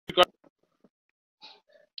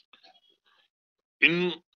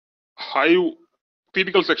In Hive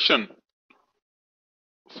critical section,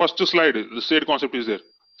 first slide, the SERDE concept is there.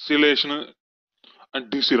 Serialization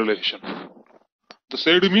and deserialization. The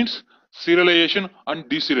SERDE means serialization and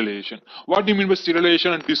deserialization. What do you mean by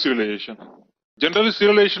serialization and deserialization? Generally,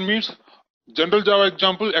 serialization means general Java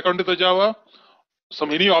example, according to the Java,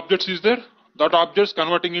 some any objects is there, that objects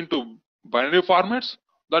converting into binary formats,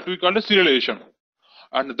 that we call a serialization.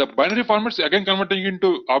 And the binary formats again converting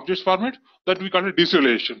into objects format, that we call it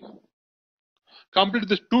deserialization. Complete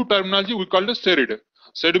this two terminology, we call it SERDE.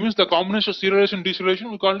 SERDE means the combination of serialization and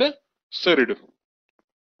deserialization, we call it SERDE.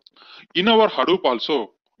 In our Hadoop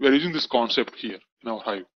also, we are using this concept here in our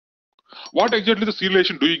Hive. What exactly the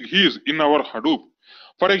serialization doing is in our Hadoop?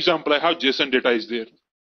 For example, I have JSON data is there.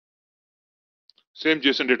 Same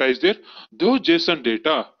JSON data is there. Those JSON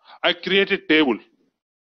data, I create a table.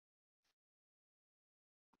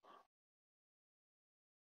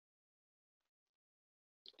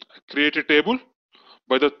 Create a table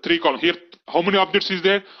by the three columns. Here, how many objects is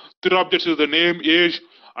there? Three objects is the name, age,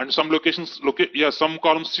 and some locations. Some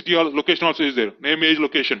columns, city or location also is there. Name, age,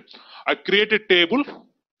 location. I create a table.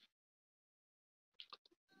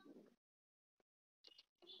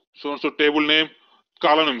 So table name,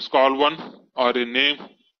 column names, col1 or a name.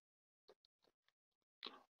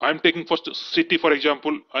 I'm taking first city, for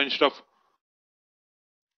example, instead of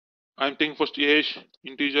I'm taking first age,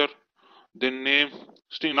 integer, then name,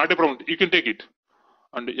 string. Not a problem. You can take it.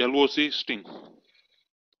 And LOC string.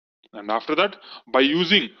 And after that, by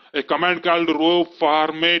using a command called row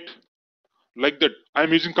format, like that,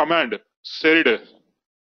 I'm using command SERDE.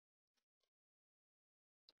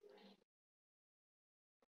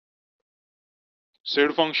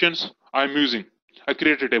 SERDE functions I'm using. I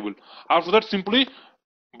create a table. After that, simply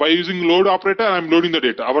by using load operator, I'm loading the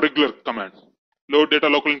data. Our regular command. Load data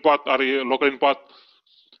local in path or local in path.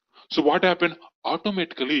 So what happened?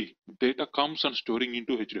 Automatically, data comes and storing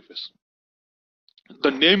into HDFS. The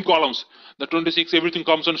name columns, the 26, everything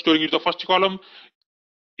comes and storing into the first column.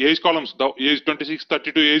 Age columns, the age 26,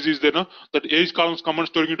 32 age is there, no? That age columns come and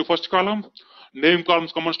storing into first column. Name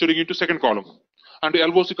columns come and storing into second column. And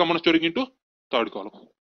LOC come and storing into third column.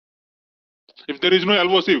 If there is no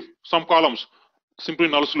LOC, some columns, simply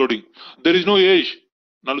null loading. There is no age,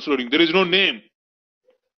 null loading. There is no name,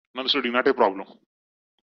 null loading, not a problem.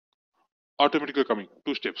 Automatically coming,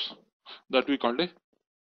 two steps. That we call a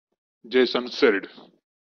JSON SERDE.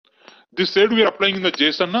 This SERDE we are applying in the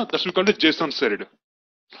JSON, that's we call it JSON SERDE.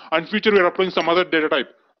 And future we are applying some other data type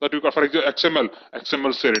that we call, for example,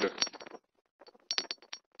 XML SERDE.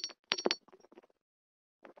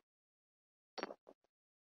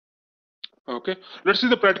 Okay, let's see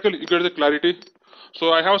the practical, you get the clarity.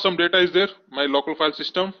 So I have some data is there, my local file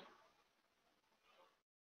system.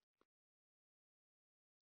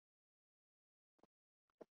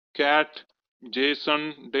 Cat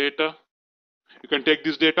JSON data. You can take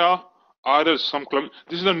this data or else some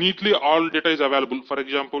this is a neatly all data is available. For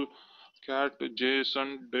example, cat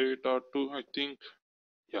JSON data to, I think,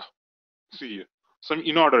 yeah, see here some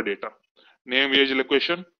in order data, name, age,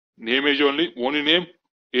 location, name, age only name,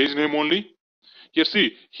 age, name only. Here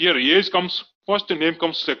see, here age comes first, name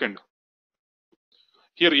comes second.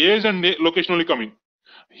 Here age and location only coming.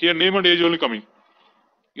 Here name and age only coming.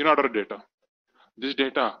 In order data. This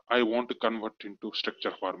data I want to convert into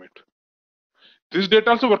structure format. This data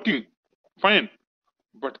also working fine,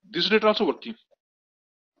 but this data also working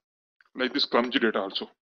like this clumsy data also.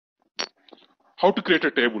 How to create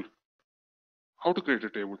a table? How to create a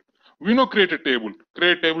table? We know create a table,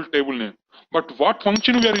 table name. But what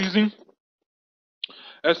function we are using?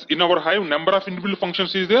 As in our Hive, number of inbuilt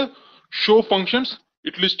functions is there. Show functions,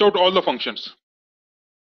 it lists out all the functions.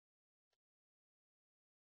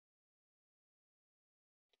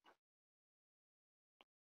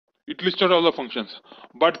 It lists out all the functions.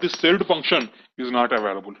 But this SERDE function is not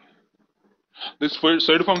available. This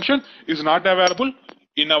SERDE function is not available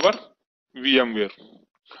in our VMware.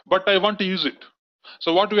 But I want to use it.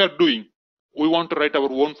 So what we are doing? We want to write our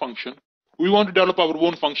own function. We want to develop our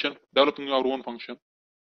own function, developing our own function.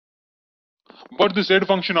 But the SERDE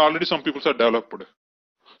function already some people are developed.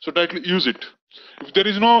 So directly use it. If there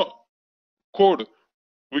is no code,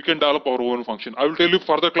 we can develop our own function. I will tell you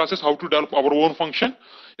further classes how to develop our own function.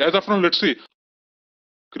 As of now, let's see.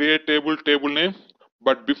 Create table, table name.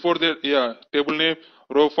 But before that, yeah, table name,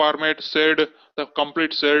 row format, SERDE, the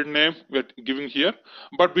complete SERDE name we are giving here.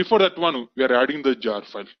 But before that one, we are adding the jar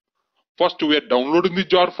file. First, we are downloading the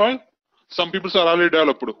jar file. Some people are already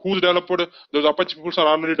developed. Who's developed? Those Apache people are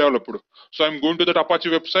already developed. So I'm going to that Apache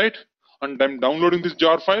website and I'm downloading this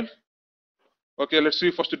jar file. Okay, let's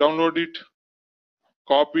see. First, download it.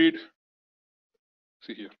 Copied.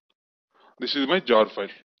 See here. This is my jar file.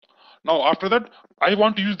 Now after that, I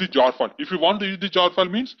want to use the jar file. If you want to use the jar file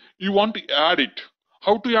means you want to add it.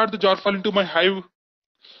 How to add the jar file into my Hive?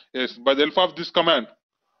 Yes, by the help of this command.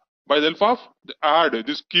 By the help of the add,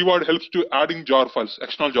 this keyword helps to adding jar files,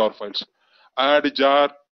 external jar files. Add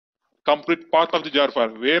jar, complete path of the jar file.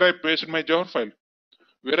 Where I pasted my jar file.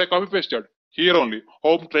 Where I copy pasted. Here only.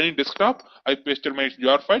 Home training desktop. I pasted my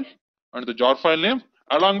jar file and the jar file name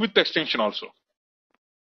along with the extension also.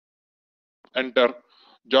 Enter.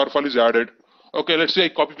 Jar file is added. Okay, let's say I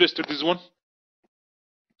copy pasted this one.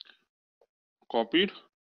 Copied.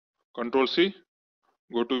 Control C.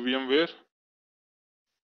 Go to VMware.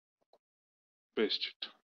 Paste it.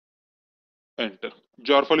 Enter.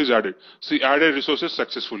 Jar file is added. See, added resources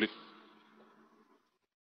successfully.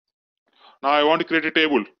 Now I want to create a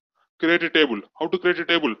table. Create a table. How to create a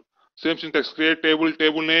table? Same syntax. Create table,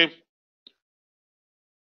 table name.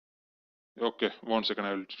 Okay, 1 second,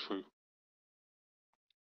 I will show you.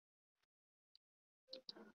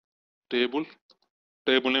 Table.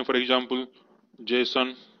 Table name, for example,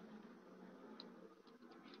 JSON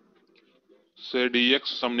SERDE,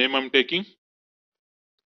 some name I'm taking,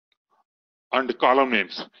 and column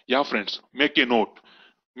names. Yeah, friends, make a note.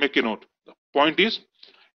 Make a note. The point is,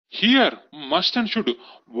 here must and should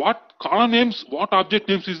what column names, what object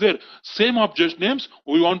names is there? Same object names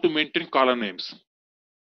we want to maintain column names.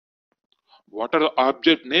 What are the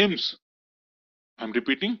object names? I'm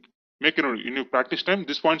repeating. Make a note. In your practice time,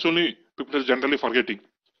 this points only people are generally forgetting.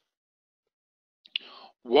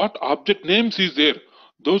 What object names is there?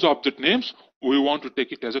 Those object names we want to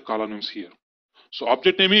take it as a column names here. So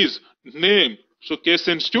object name is name. So case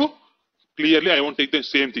sensitive. Clearly, I want to take the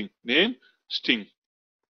same thing. Name, string.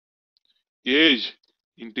 Age,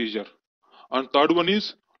 integer. And third one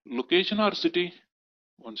is location or city.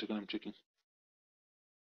 1 second, I'm checking.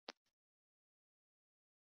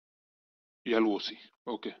 LOC.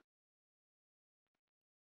 Okay.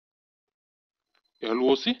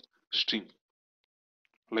 LOC, string.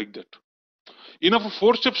 Like that. In our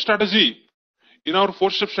 4-step strategy,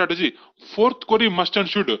 fourth query must and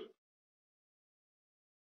should.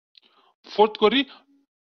 Fourth query,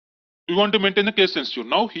 we want to maintain the case sensitive.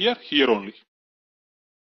 Now here only.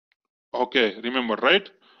 Okay, remember, right?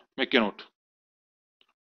 Make a note.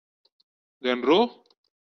 Then row,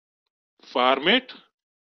 format,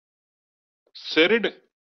 SERDE,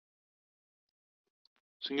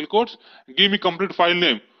 single quotes, give me complete file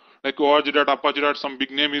name. Like org.apache. Some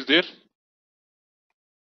big name is there.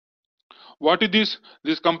 What is this?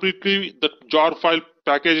 This is completely the jar file,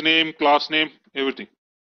 package name, class name, everything.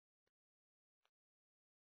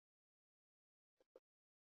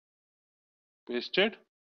 Pasted,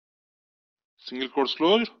 single quotes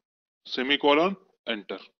closed, semicolon,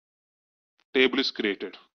 enter. Table is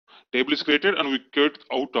created. Table is created and we create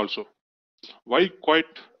out also. Why quite?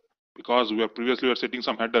 Because we are previously setting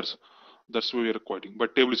some headers. That's why we are quieting.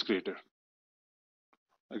 But table is created.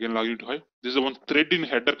 Again login to Hive. This is the one thread in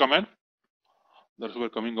header command. That's why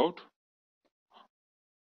coming out.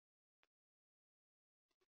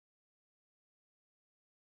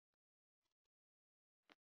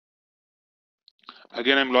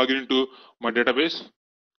 Again I'm logging into my database.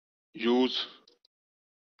 Use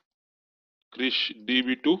Krish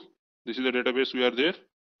DB2. This is the database we are there.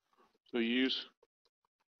 So use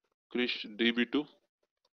Krish DB2.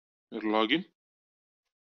 Your login.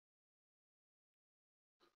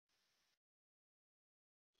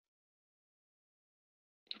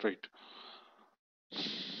 Right.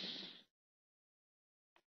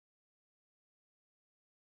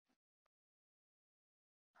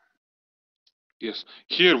 Yes.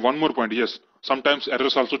 Here one more point. Yes. Sometimes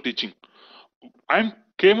errors also teaching. I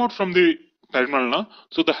came out from the terminal now.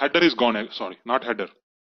 So the header is gone. Sorry, not header.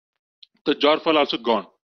 The jar file also gone.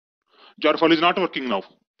 Jar file is not working now.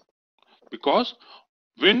 Because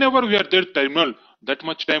whenever we are there terminal, that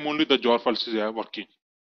much time only the jar files is working.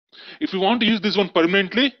 If you want to use this one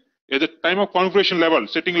permanently, at the time of configuration level,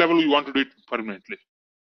 setting level, we want to do it permanently.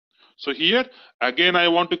 So here, again, I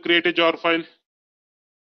want to create a jar file.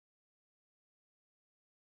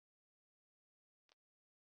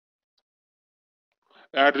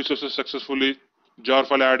 Add resources successfully. Jar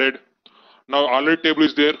file added. Now already table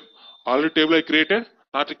is there. Already table I created.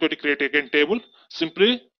 Not required to create again table.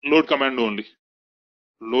 Simply load command only.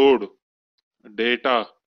 Load data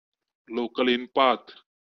local in path.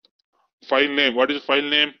 File name. What is file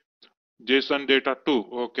name? JSON data 2.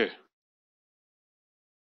 Okay.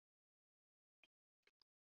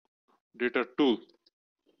 Data 2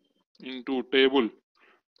 into table.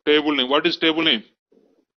 Table name. What is table name?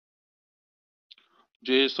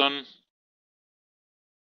 JSON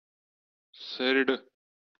SERDE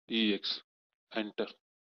ex, enter,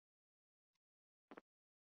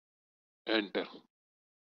 enter.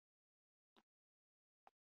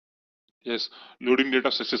 Yes, loading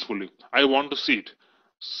data successfully. I want to see it.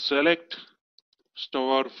 Select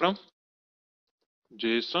store from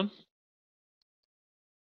JSON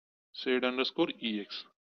SERDE underscore ex,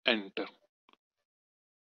 enter.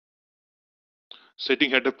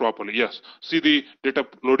 Setting header properly. Yes, see the data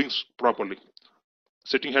loading properly.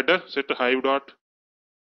 Setting header, set hive dot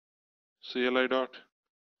CLI dot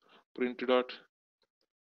print dot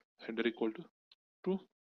header equal to true.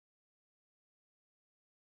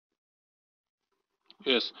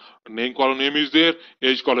 Yes, name column name is there,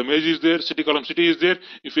 age column age is there, city column city is there.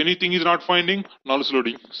 If anything is not finding, null is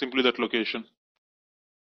loading, simply that location.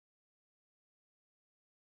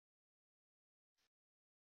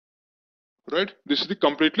 Right? This is the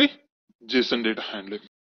completely JSON data handling.